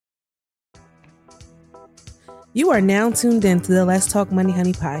You are now tuned in to the Let's Talk Money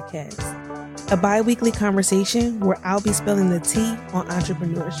Honey podcast, a bi-weekly conversation where I'll be spilling the tea on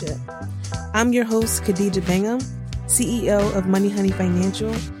entrepreneurship. I'm your host, Khadija Bingham, CEO of Money Honey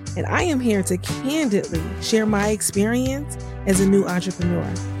Financial, and I am here to candidly share my experience as a new entrepreneur.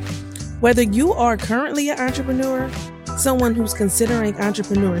 Whether you are currently an entrepreneur, someone who's considering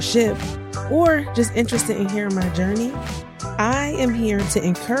entrepreneurship, or just interested in hearing my journey, I am here to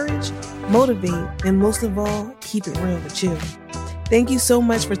encourage, motivate, and most of all, keep it real with you. Thank you so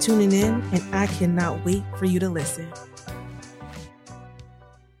much for tuning in, and I cannot wait for you to listen.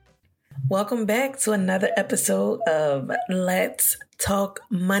 Welcome back to another episode of Let's Talk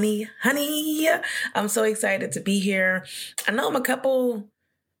Money Honey. I'm so excited to be here. I know I'm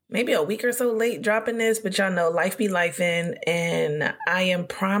maybe a week or so late dropping this, but y'all know life be lifing, and I am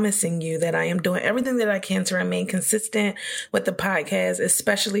promising you that I am doing everything that I can to remain consistent with the podcast,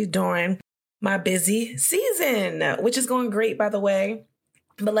 especially during my busy season, which is going great, by the way.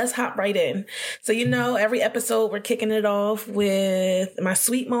 But let's hop right in. So, every episode we're kicking it off with my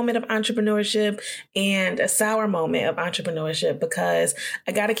sweet moment of entrepreneurship and a sour moment of entrepreneurship, because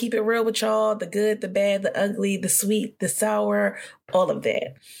I got to keep it real with y'all, the good, the bad, the ugly, the sweet, the sour, all of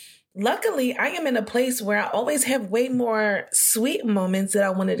that. Luckily, I am in a place where I always have way more sweet moments that I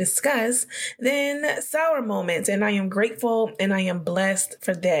want to discuss than sour moments. And I am grateful and I am blessed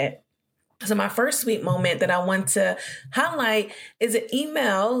for that. So my first sweet moment that I want to highlight is an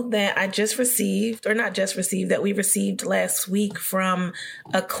email that I just received, or not just received, that we received last week from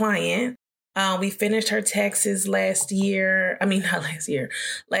a client. We finished her taxes last week,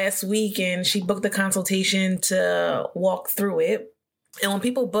 and she booked the consultation to walk through it. And when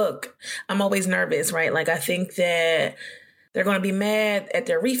people book, I'm always nervous, right? Like, I think that they're going to be mad at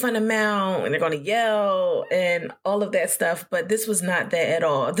their refund amount and they're going to yell and all of that stuff. But this was not that at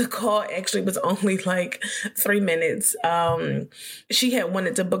all. The call actually was only like 3 minutes. She had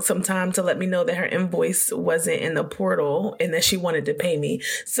wanted to book some time to let me know that her invoice wasn't in the portal and that she wanted to pay me.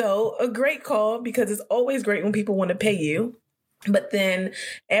 So a great call, because it's always great when people want to pay you. But then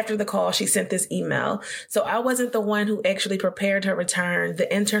after the call, she sent this email. So I wasn't the one who actually prepared her return.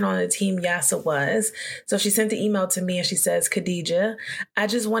 The intern on the team, Yasa, was. So she sent the email to me and she says, "Khadija, I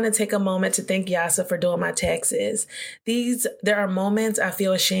just want to take a moment to thank Yasa for doing my taxes. There are moments I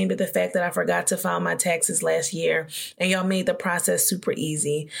feel ashamed of the fact that I forgot to file my taxes last year, and y'all made the process super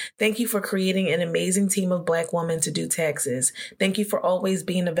easy. Thank you for creating an amazing team of Black women to do taxes. Thank you for always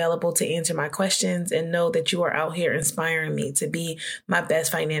being available to answer my questions, and know that you are out here inspiring me to be my best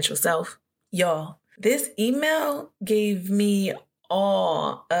financial self." Y'all, this email gave me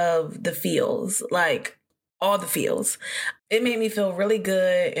all of the feels, like all the feels. It made me feel really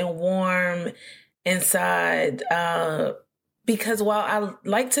good and warm inside, because while I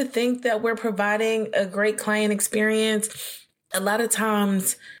like to think that we're providing a great client experience, a lot of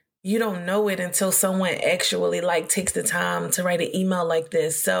times you don't know it until someone actually takes the time to write an email like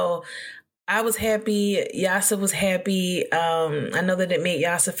this. So I was happy. Yasa was happy. I know that it made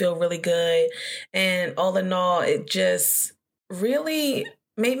Yasa feel really good. And all in all, it just really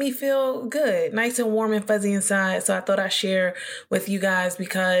made me feel good, nice and warm and fuzzy inside. So I thought I'd share with you guys,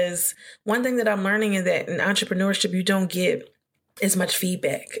 because one thing that I'm learning is that in entrepreneurship, you don't get as much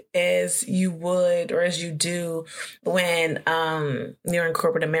feedback as you would or as you do when you're in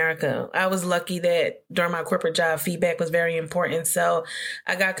corporate America. I was lucky that during my corporate job, feedback was very important. So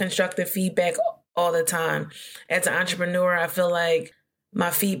I got constructive feedback all the time. As an entrepreneur, I feel like my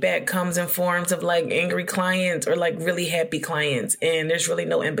feedback comes in forms of angry clients or really happy clients, and there's really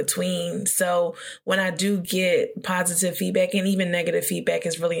no in between. So when I do get positive feedback, and even negative feedback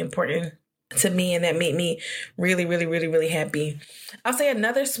is really important to me, and that made me really, really, really, really happy. I'll say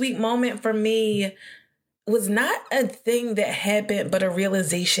another sweet moment for me was not a thing that happened, but a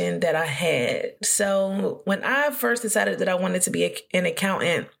realization that I had. So when I first decided that I wanted to be an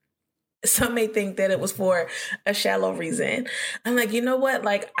accountant, some may think that it was for a shallow reason. I'm like, you know what?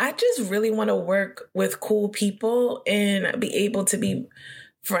 I just really want to work with cool people and be able to be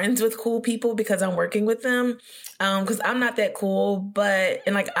friends with cool people because I'm working with them. Because I'm not that cool, but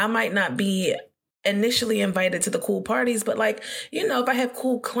I might not be initially invited to the cool parties, but if I have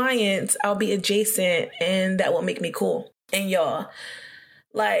cool clients, I'll be adjacent, and that will make me cool. And y'all,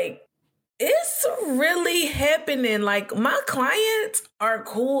 it's really happening. My clients are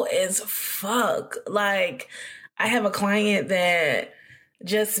cool as fuck. I have a client that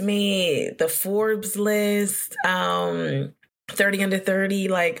just made the Forbes list, 30 under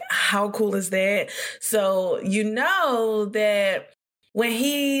 30. How cool is that? So that when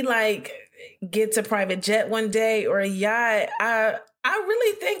he gets a private jet one day or a yacht, I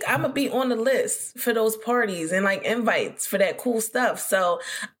really think I'm gonna be on the list for those parties and like invites for that cool stuff. So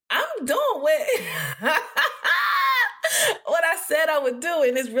I'm doing what what I said I would do,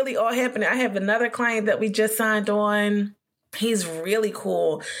 and it's really all happening. I have another client that we just signed on. He's really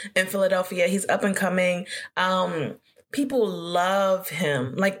cool in Philadelphia. He's up and coming. People love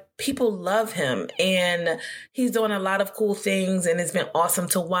him. Like, people love him, and he's doing a lot of cool things, and it's been awesome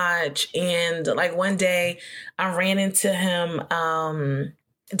to watch. And like one day I ran into him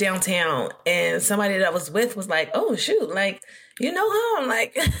downtown, and somebody that I was with was like, "Oh shoot, like, you know him?"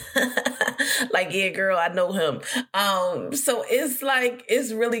 Like, like, yeah, girl, I know him. So it's like,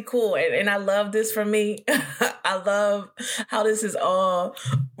 it's really cool. And I love this for me. I love how this is all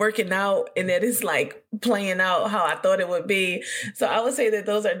working out, and that it's like playing out how I thought it would be. So I would say that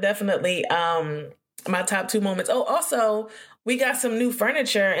those are definitely my top two moments. Oh, also, we got some new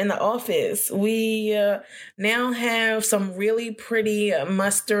furniture in the office. We now have some really pretty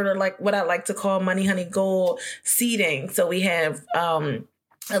mustard, or like what I like to call money, honey, gold seating. So we have a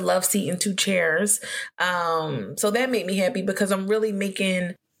love seat and 2 chairs. So that made me happy, because I'm really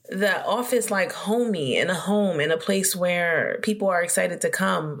making the office like homey, and a home, and a place where people are excited to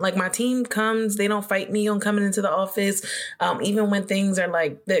come. Like, my team comes, they don't fight me on coming into the office. Even when things are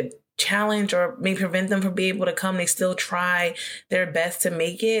like the challenge or may prevent them from being able to come, they still try their best to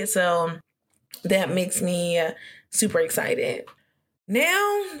make it. So that makes me super excited.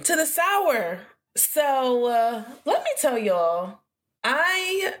 Now to the sour. So let me tell y'all,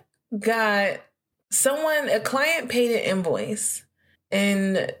 I got a client paid an invoice,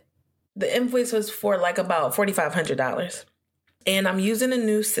 and the invoice was for like about $4,500. And I'm using a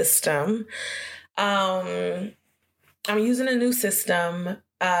new system.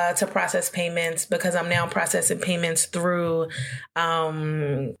 To process payments, because I'm now processing payments through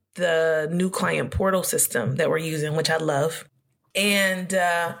the new client portal system that we're using, which I love. And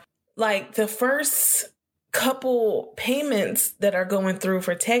like the first couple payments that are going through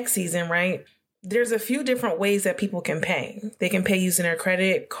for tax season, right? There's a few different ways that people can pay. They can pay using their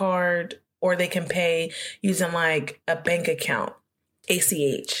credit card, or they can pay using like a bank account,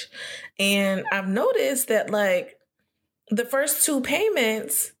 ACH. And I've noticed that like the first 2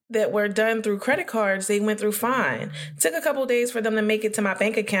 payments that were done through credit cards, they went through fine. It took a couple of days for them to make it to my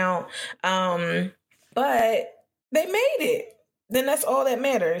bank account, but they made it. Then that's all that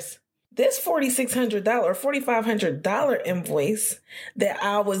matters. This $4,600 or $4,500 invoice that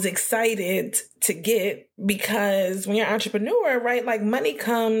I was excited to get, because when you're an entrepreneur, right, like money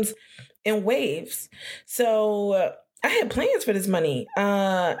comes in waves. So I had plans for this money,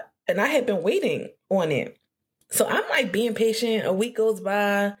 and I had been waiting on it. So I'm like being patient. A week goes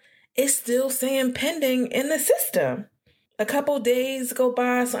by. It's still saying pending in the system. A couple days go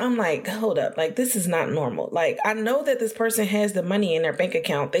by. So I'm like, hold up. Like, this is not normal. Like, I know that this person has the money in their bank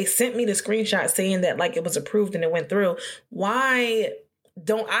account. They sent me the screenshot saying that like it was approved and it went through. Why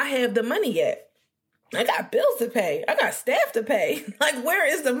don't I have the money yet? I got bills to pay. I got staff to pay. Like, where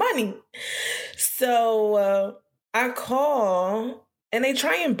is the money? So I call, and they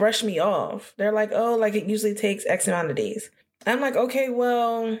try and brush me off. They're like, oh, like it usually takes X amount of days. I'm like, okay,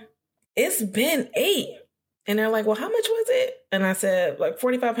 well, it's been 8. And they're like, well, how much was it? And I said, like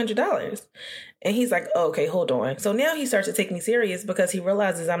 $4,500. And he's like, oh, okay, hold on. So now he starts to take me serious, because he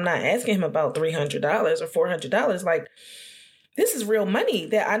realizes I'm not asking him about $300 or $400. Like, this is real money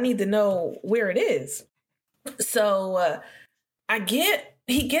that I need to know where it is. So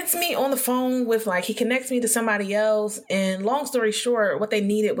he gets me on the phone with like, he connects me to somebody else. And long story short, what they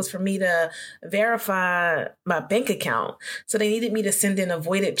needed was for me to verify my bank account. So they needed me to send in a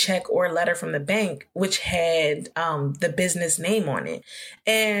voided check or a letter from the bank, which had the business name on it.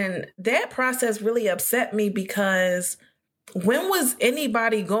 And that process really upset me, because when was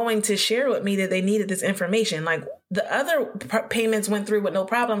anybody going to share with me that they needed this information? Like, the other payments went through with no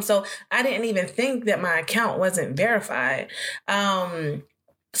problem. So I didn't even think that my account wasn't verified.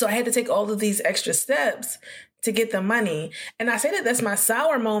 So I had to take all of these extra steps to get the money. And I say that that's my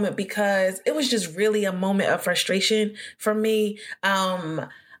sour moment, because it was just really a moment of frustration for me. I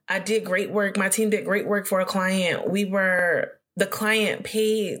did great work. My team did great work for a client. The client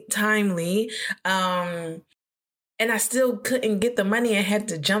paid timely. And I still couldn't get the money. I had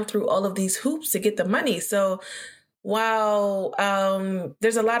to jump through all of these hoops to get the money. So while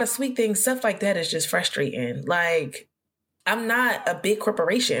there's a lot of sweet things, stuff like that is just frustrating. Like, I'm not a big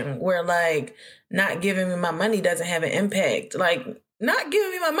corporation where like not giving me my money doesn't have an impact. Like, not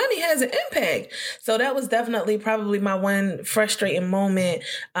giving me my money has an impact. So that was definitely probably my one frustrating moment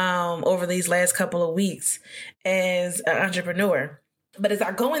over these last couple of weeks as an entrepreneur. But as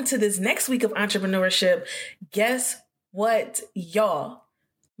I go into this next week of entrepreneurship, guess what, y'all?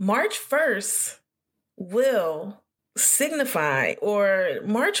 March 1st will signify, or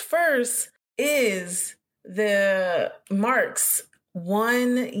March 1st is the marks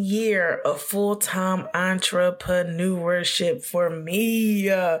 1 year of full-time entrepreneurship for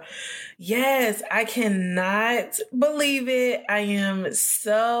me. Yes, I cannot believe it. I am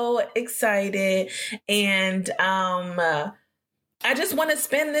so excited. And I just want to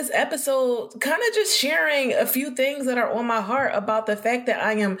spend this episode kind of just sharing a few things that are on my heart about the fact that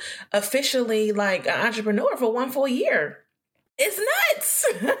I am officially like an entrepreneur for 1 full year. It's nuts.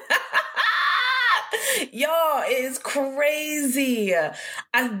 Y'all, it's crazy.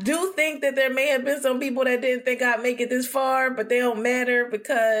 I do think that there may have been some people that didn't think I'd make it this far, but they don't matter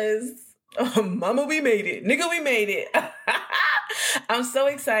because mama, we made it. Nigga, we made it. I'm so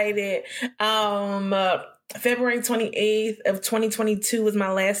excited. February 28th of 2022 was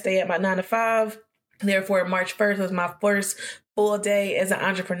my last day at my 9 to 5. Therefore, March 1st was my first full day as an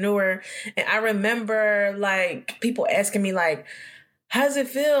entrepreneur. And I remember like people asking me like, how's it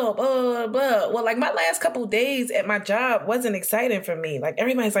feel? Blah, blah, blah. Well, like my last couple days at my job wasn't exciting for me. Like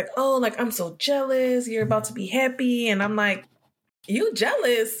everybody's like, oh, like I'm so jealous. You're about to be happy. And I'm like, you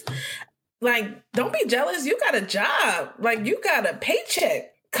jealous? Like, don't be jealous. You got a job. Like you got a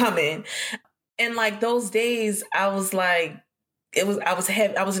paycheck coming. And like those days, I was like, I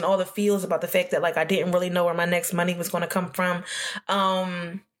was in all the feels about the fact that like I didn't really know where my next money was going to come from.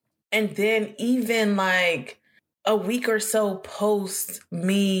 And then even like a week or so post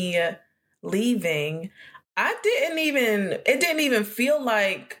me leaving, it didn't even feel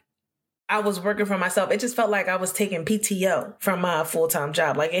like I was working for myself. It just felt like I was taking PTO from my full-time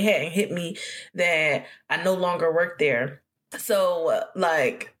job. Like it hadn't hit me that I no longer worked there. So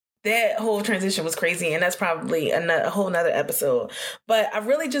like that whole transition was crazy, and that's probably a whole nother episode. But I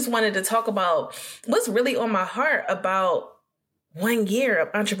really just wanted to talk about what's really on my heart about 1 year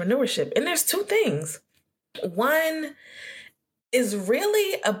of entrepreneurship. And there's two things. One is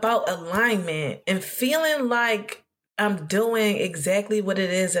really about alignment and feeling like I'm doing exactly what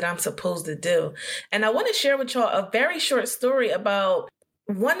it is that I'm supposed to do. And I want to share with y'all a very short story about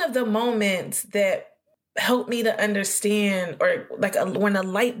one of the moments that helped me to understand, or like when a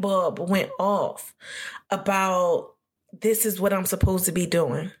light bulb went off about this is what I'm supposed to be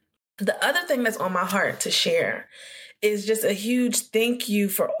doing. The other thing that's on my heart to share is just a huge thank you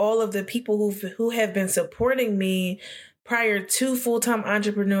for all of the people who have been supporting me prior to full-time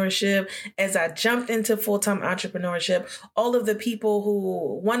entrepreneurship, as I jumped into full-time entrepreneurship, all of the people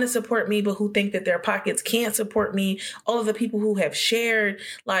who want to support me, but who think that their pockets can't support me, all of the people who have shared,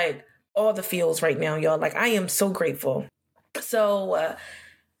 like all the feels right now, y'all. Like I am so grateful. So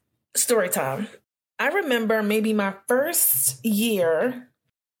story time. I remember maybe my first year,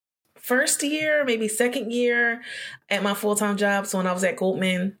 maybe second year at my full-time job. So when I was at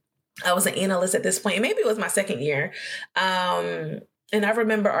Goldman, I was an analyst at this point. And maybe it was my second year. And I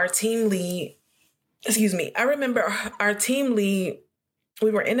remember our team lead,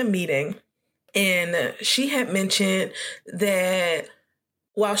 we were in a meeting and she had mentioned that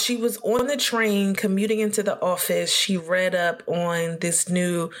while she was on the train commuting into the office, she read up on this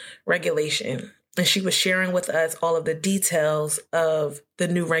new regulation. And she was sharing with us all of the details of the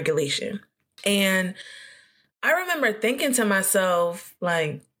new regulation. And I remember thinking to myself,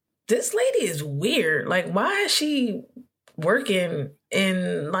 like, this lady is weird. Like, why is she working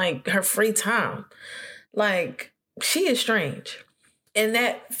in like her free time? Like, she is strange. And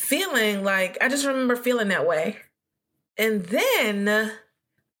that feeling, like, I just remember feeling that way. And then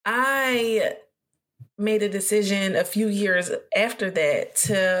I made a decision a few years after that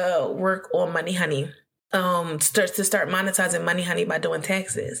to work on Money Honey, to start monetizing Money Honey by doing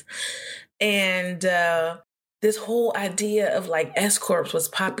taxes. And this whole idea of like S Corps was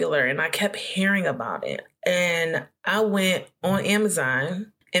popular, and I kept hearing about it. And I went on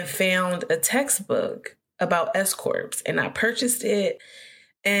Amazon and found a textbook about S Corps, and I purchased it.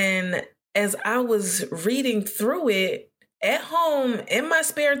 And as I was reading through it, at home, in my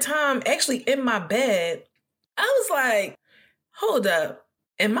spare time, actually in my bed, I was like, hold up,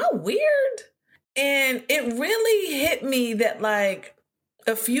 am I weird? And it really hit me that like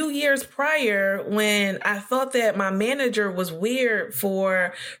a few years prior, when I thought that my manager was weird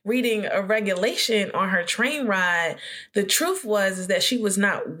for reading a regulation on her train ride, the truth is that she was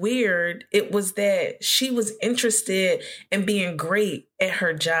not weird. It was that she was interested in being great at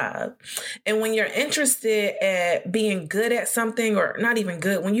her job. And when you're interested at being good at something, or not even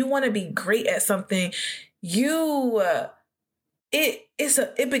good, when you want to be great at something, it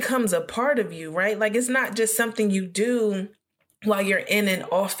becomes a part of you, right? Like it's not just something you do while you're in an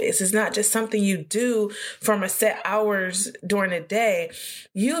office. It's not just something you do from a set hours during the day.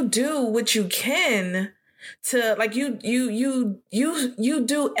 You do what you can to like you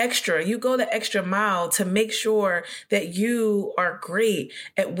do extra. You go the extra mile to make sure that you are great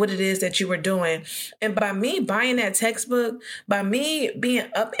at what it is that you are doing. And by me buying that textbook, by me being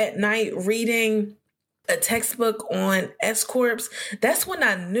up at night reading a textbook on S Corps, that's when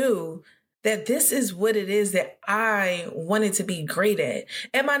I knew that this is what it is that I wanted to be great at.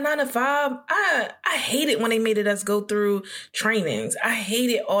 At my 9 to 5, I hated when they made us go through trainings. I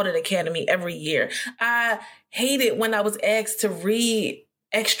hated Audit Academy every year. I hated when I was asked to read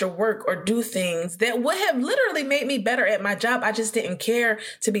extra work or do things that would have literally made me better at my job. I just didn't care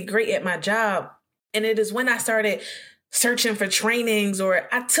to be great at my job. And it is when I started searching for trainings, or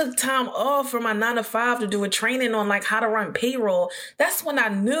I took time off from my 9 to 5 to do a training on like how to run payroll. That's when I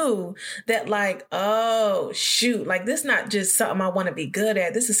knew that like, oh shoot, like this is not just something I want to be good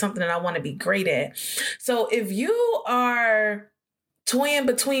at. This is something that I want to be great at. So if you are toying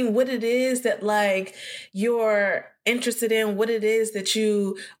between what it is that like you're interested in, what it is that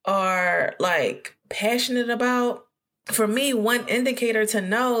you are like passionate about, for me, one indicator to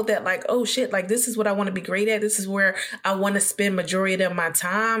know that like, oh shit, like this is what I want to be great at. This is where I want to spend majority of my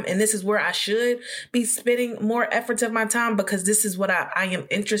time. And this is where I should be spending more efforts of my time because this is what I am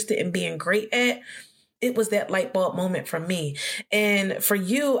interested in being great at. It was that light bulb moment for me. And for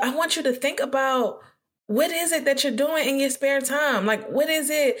you, I want you to think about, what is it that you're doing in your spare time? Like, what is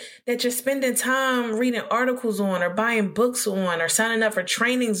it that you're spending time reading articles on, or buying books on, or signing up for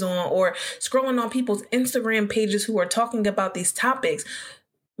trainings on, or scrolling on people's Instagram pages who are talking about these topics?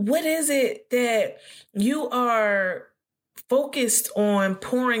 What is it that you are focused on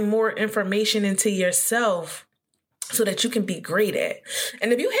pouring more information into yourself so that you can be great at?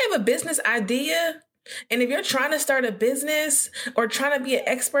 And if you have a business idea, and if you're trying to start a business or trying to be an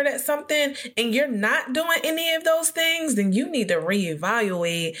expert at something and you're not doing any of those things, then you need to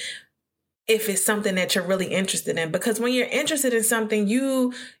reevaluate if it's something that you're really interested in. Because when you're interested in something,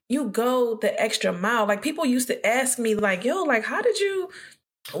 you go the extra mile. Like people used to ask me like, yo, like, how did you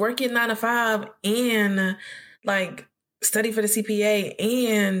work your 9 to 5 and like study for the CPA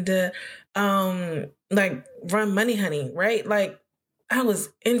and like run Money Honey, right? Like, I was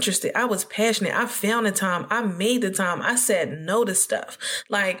interested. I was passionate. I found the time. I made the time. I said no to stuff.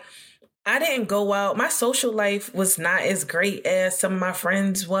 Like, I didn't go out. My social life was not as great as some of my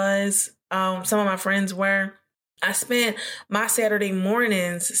friends was. Some of my friends were. I spent my Saturday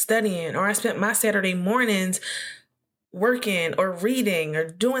mornings studying, or I spent my Saturday mornings working or reading or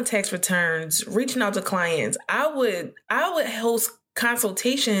doing tax returns, reaching out to clients. I would host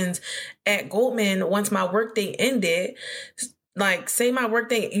consultations at Goldman once my workday ended. Like, say my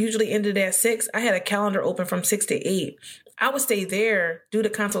workday usually ended at 6. I had a calendar open from 6 to 8. I would stay there, do the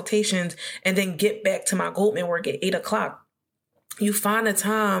consultations, and then get back to my Goldman work at 8 o'clock. You find a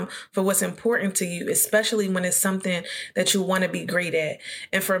time for what's important to you, especially when it's something that you want to be great at.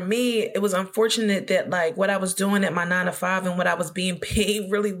 And for me, it was unfortunate that like what I was doing at my 9 to 5 and what I was being paid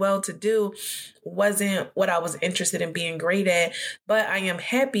really well to do wasn't what I was interested in being great at. But I am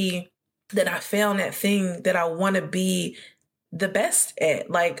happy that I found that thing that I want to be the best at.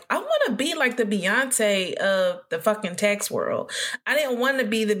 Like, I want to be like the Beyonce of the fucking tax world. I didn't want to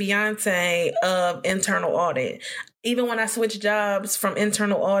be the Beyonce of internal audit. Even when I switched jobs from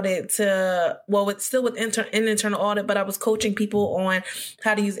internal audit to, well, it's still with internal audit, but I was coaching people on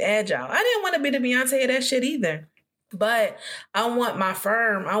how to use Agile. I didn't want to be the Beyonce of that shit either. But I want my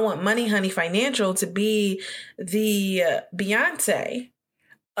firm, I want Money Honey Financial to be the Beyonce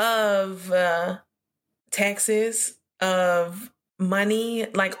of taxes, of money,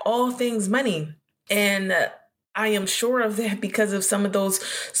 like all things money. And I am sure of that because of some of those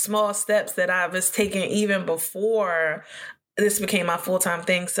small steps that I was taking even before this became my full-time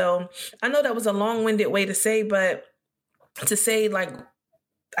thing. So I know that was a long-winded way to say, like,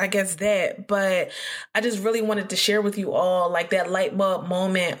 I guess that, but I just really wanted to share with you all like that light bulb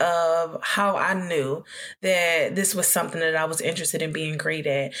moment of how I knew that this was something that I was interested in being great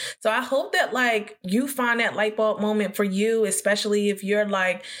at. So I hope that like you find that light bulb moment for you, especially if you're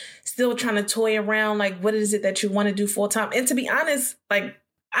like still trying to toy around, like what is it that you want to do full time? And to be honest, like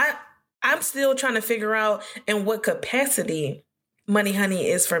I'm still trying to figure out in what capacity Money Honey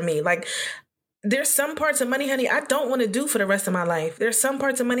is for me. Like, there's some parts of Money Honey I don't want to do for the rest of my life. There's some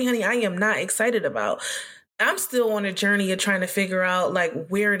parts of Money Honey I am not excited about. I'm still on a journey of trying to figure out like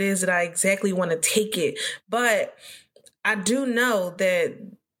where it is that I exactly want to take it. But I do know that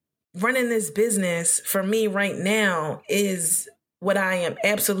running this business for me right now is what I am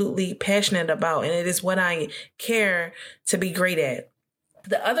absolutely passionate about, and it is what I care to be great at.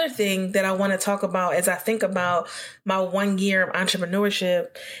 The other thing that I want to talk about as I think about my 1 year of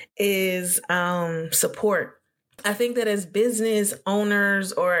entrepreneurship is support. I think that as business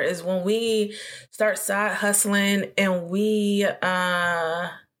owners, or as when we start side hustling and we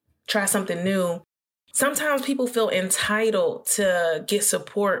try something new, sometimes people feel entitled to get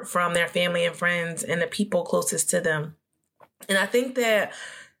support from their family and friends and the people closest to them. And I think that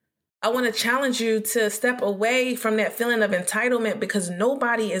I want to challenge you to step away from that feeling of entitlement, because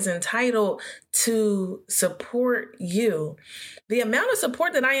nobody is entitled to support you. The amount of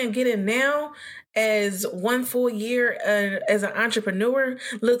support that I am getting now as 1 full year as an entrepreneur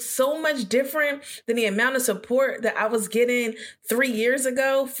looks so much different than the amount of support that I was getting 3 years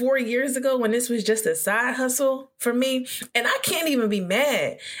ago, 4 years ago, when this was just a side hustle for me. And I can't even be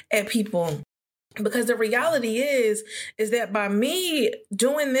mad at people, because the reality is that by me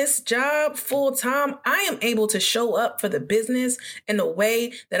doing this job full time, I am able to show up for the business in a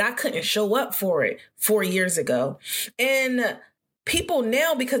way that I couldn't show up for it 4 years ago. And people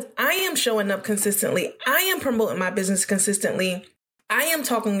now, because I am showing up consistently, I am promoting my business consistently, I am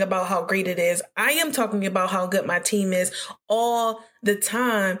talking about how great it is, I am talking about how good my team is all the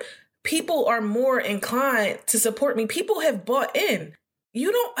time, people are more inclined to support me. People have bought in.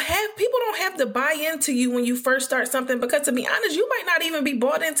 People don't have to buy into you when you first start something, because to be honest, you might not even be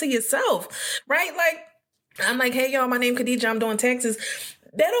bought into yourself, right? Like, I'm like, hey y'all, my name Khadija, I'm doing taxes.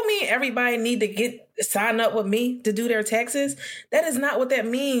 That don't mean everybody need to sign up with me to do their taxes. That is not what that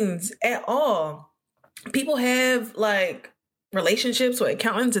means at all. People have like relationships with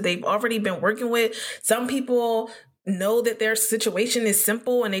accountants that they've already been working with. Some people know that their situation is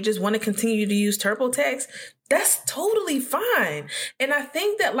simple and they just want to continue to use TurboTax. That's totally fine. And I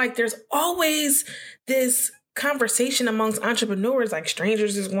think that like there's always this conversation amongst entrepreneurs, like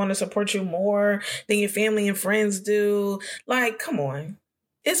strangers just want to support you more than your family and friends do. Like, come on.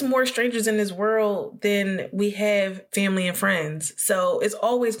 It's more strangers in this world than we have family and friends. So it's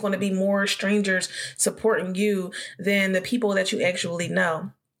always going to be more strangers supporting you than the people that you actually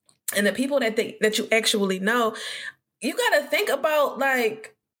know. And the people that you actually know, you got to think about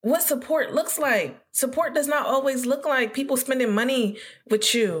like what support looks like. Support does not always look like people spending money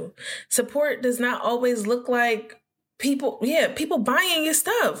with you. Support does not always look like people buying your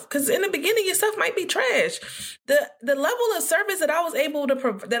stuff. Because in the beginning, your stuff might be trash. The level of service that I was able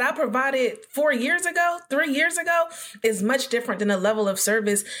to that I provided 3 years ago, is much different than the level of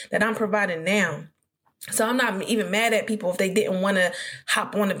service that I'm providing now. So I'm not even mad at people if they didn't want to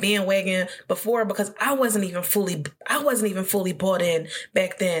hop on the bandwagon before, because I wasn't even fully bought in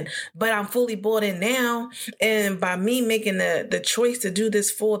back then, but I'm fully bought in now. And by me making the choice to do this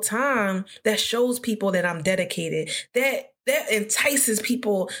full time, that shows people that I'm dedicated. That entices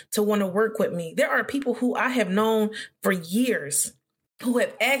people to want to work with me. There are people who I have known for years who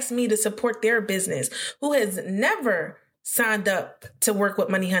have asked me to support their business, who has never signed up to work with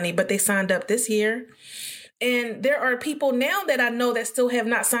Money Honey, but they signed up this year. And there are people now that I know that still have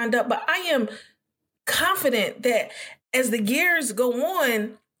not signed up, but I am confident that as the years go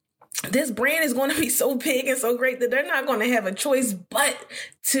on, this brand is going to be so big and so great that they're not going to have a choice but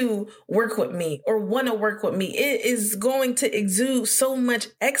to work with me or want to work with me. It is going to exude so much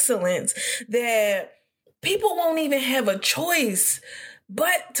excellence that people won't even have a choice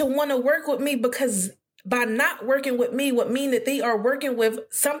but to want to work with me, because by not working with me would mean that they are working with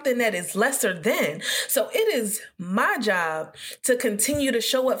something that is lesser than. So it is my job to continue to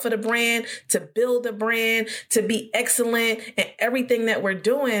show up for the brand, to build the brand, to be excellent in everything that we're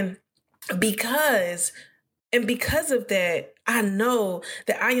doing, because of that, I know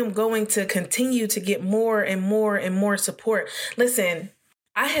that I am going to continue to get more and more and more support. Listen,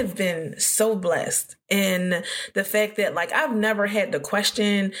 I have been so blessed in the fact that like I've never had to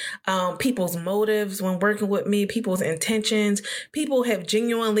question people's motives when working with me, people's intentions. People have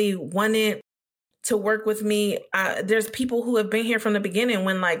genuinely wanted to work with me. There's people who have been here from the beginning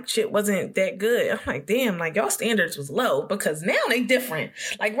when like shit wasn't that good. I'm like, damn, like y'all standards was low, because now they different.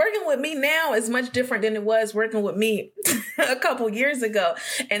 Like working with me now is much different than it was working with me a couple years ago.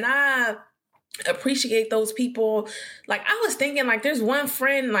 And I appreciate those people. Like I was thinking, like there's one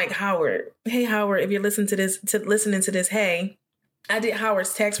friend like Howard. Hey Howard, if you're listening to this, hey, I did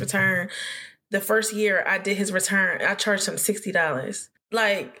Howard's tax return. The first year I did his return, I charged him $60.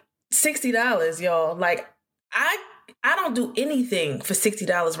 Like $60, y'all. Like I don't do anything for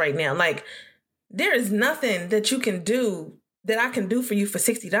 $60 right now. Like there is nothing that you can do that I can do for you for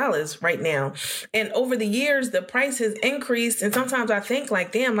 $60 right now. And over the years, the price has increased. And sometimes I think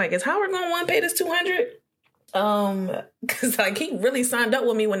like, damn, like, is Howard going to want to pay this $200? Because like he really signed up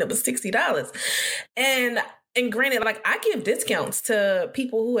with me when it was $60. And granted, like I give discounts to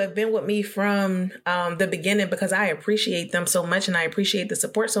people who have been with me from the beginning because I appreciate them so much and I appreciate the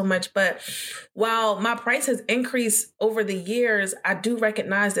support so much. But while my price has increased over the years, I do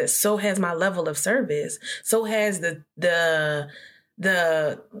recognize that so has my level of service. So has the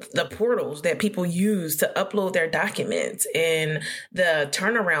portals that people use to upload their documents and the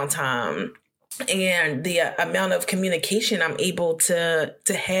turnaround time and the amount of communication I'm able to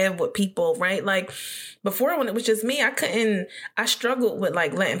have with people, right? Like before, when it was just me, I struggled with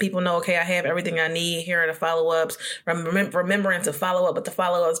like letting people know, okay, I have everything I need. Here are the follow-ups, remembering to follow up with the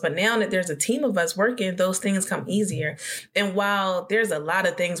follow-ups. But now that there's a team of us working, those things come easier. And while there's a lot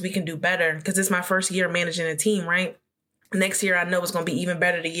of things we can do better, because it's my first year managing a team, right? Next year, I know it's going to be even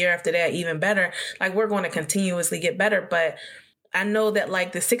better. The year after that, even better. Like we're going to continuously get better. But I know that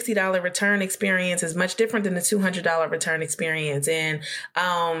like the $60 return experience is much different than the $200 return experience. And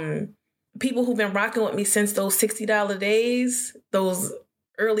people who've been rocking with me since those $60 days, those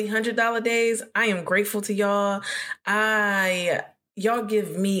early $100 days, I am grateful to y'all. Y'all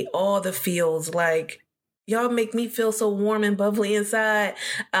give me all the feels. Like y'all make me feel so warm and bubbly inside.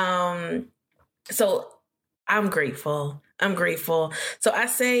 So I'm grateful. So I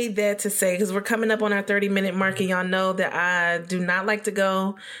say that to say, because we're coming up on our 30-minute mark, and y'all know that I do not like to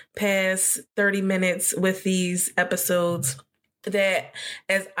go past 30 minutes with these episodes, that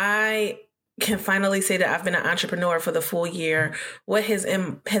as I can finally say that I've been an entrepreneur for the full year, what has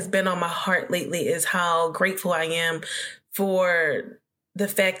been on my heart lately is how grateful I am for the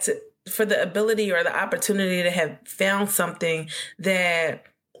fact, for the ability or the opportunity to have found something that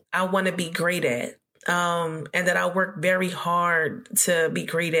I want to be great at. And that I work very hard to be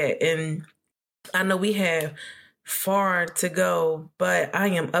great at. And I know we have far to go, but I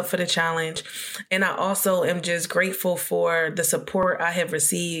am up for the challenge. And I also am just grateful for the support I have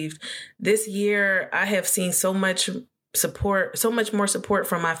received. This year, I have seen so much support, so much more support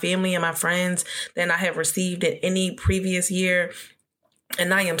from my family and my friends than I have received in any previous year.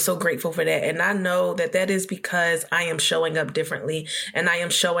 And I am so grateful for that. And I know that that is because I am showing up differently, and I am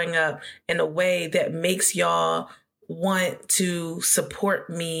showing up in a way that makes y'all want to support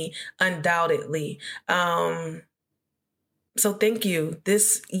me undoubtedly. So thank you.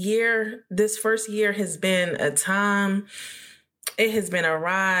 This first year has been a time. It has been a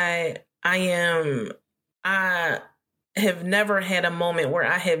ride. I have never had a moment where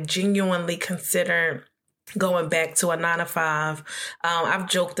I have genuinely considered going back to a 9-to-5. I've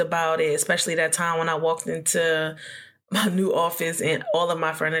joked about it, especially that time when I walked into my new office and all of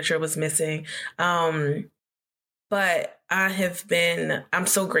my furniture was missing. But I'm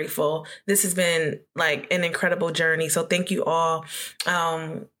so grateful. This has been like an incredible journey. So thank you all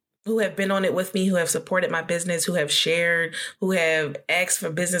who have been on it with me, who have supported my business, who have shared, who have asked for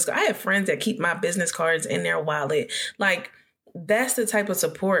business. I have friends that keep my business cards in their wallet. Like that's the type of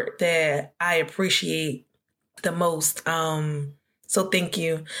support that I appreciate the most. So thank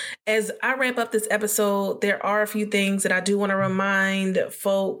you. As I wrap up this episode, there are a few things that I do want to remind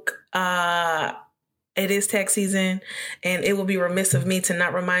folk. It is tax season, and it will be remiss of me to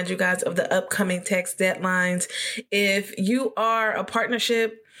not remind you guys of the upcoming tax deadlines. If you are a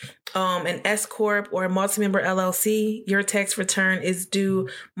partnership, an S Corp or a multi-member LLC, your tax return is due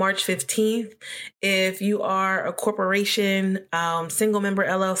March 15th. If you are a corporation, single member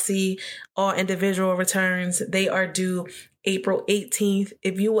LLC, all individual returns, they are due April 18th.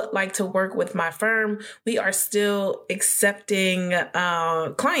 If you would like to work with my firm, we are still accepting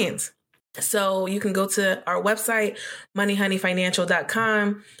clients. So you can go to our website,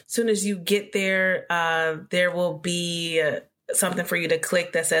 moneyhoneyfinancial.com. As soon as you get there, there will be something for you to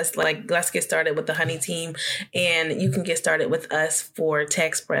click that says like, let's get started with the Honey team, and you can get started with us for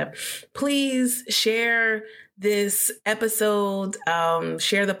tax prep. Please share this episode,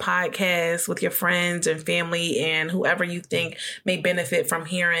 share the podcast with your friends and family and whoever you think may benefit from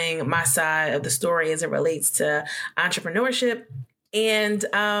hearing my side of the story as it relates to entrepreneurship. And,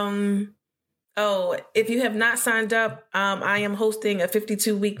 if you have not signed up, I am hosting a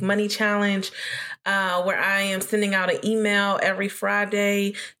 52-week money challenge where I am sending out an email every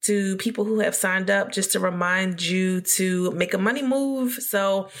Friday to people who have signed up just to remind you to make a money move.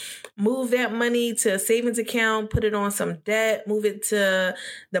 So move that money to a savings account, put it on some debt, move it to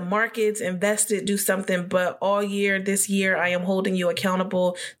the markets, invest it, do something. But all year, this year, I am holding you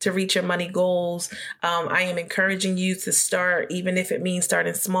accountable to reach your money goals. I am encouraging you to start, even if it means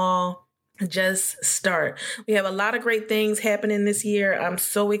starting small. just start. We have a lot of great things happening this year. I'm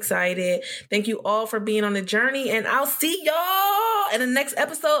so excited. Thank you all for being on the journey, and I'll see y'all in the next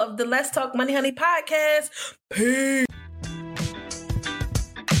episode of the Let's Talk Money Honey podcast. Peace.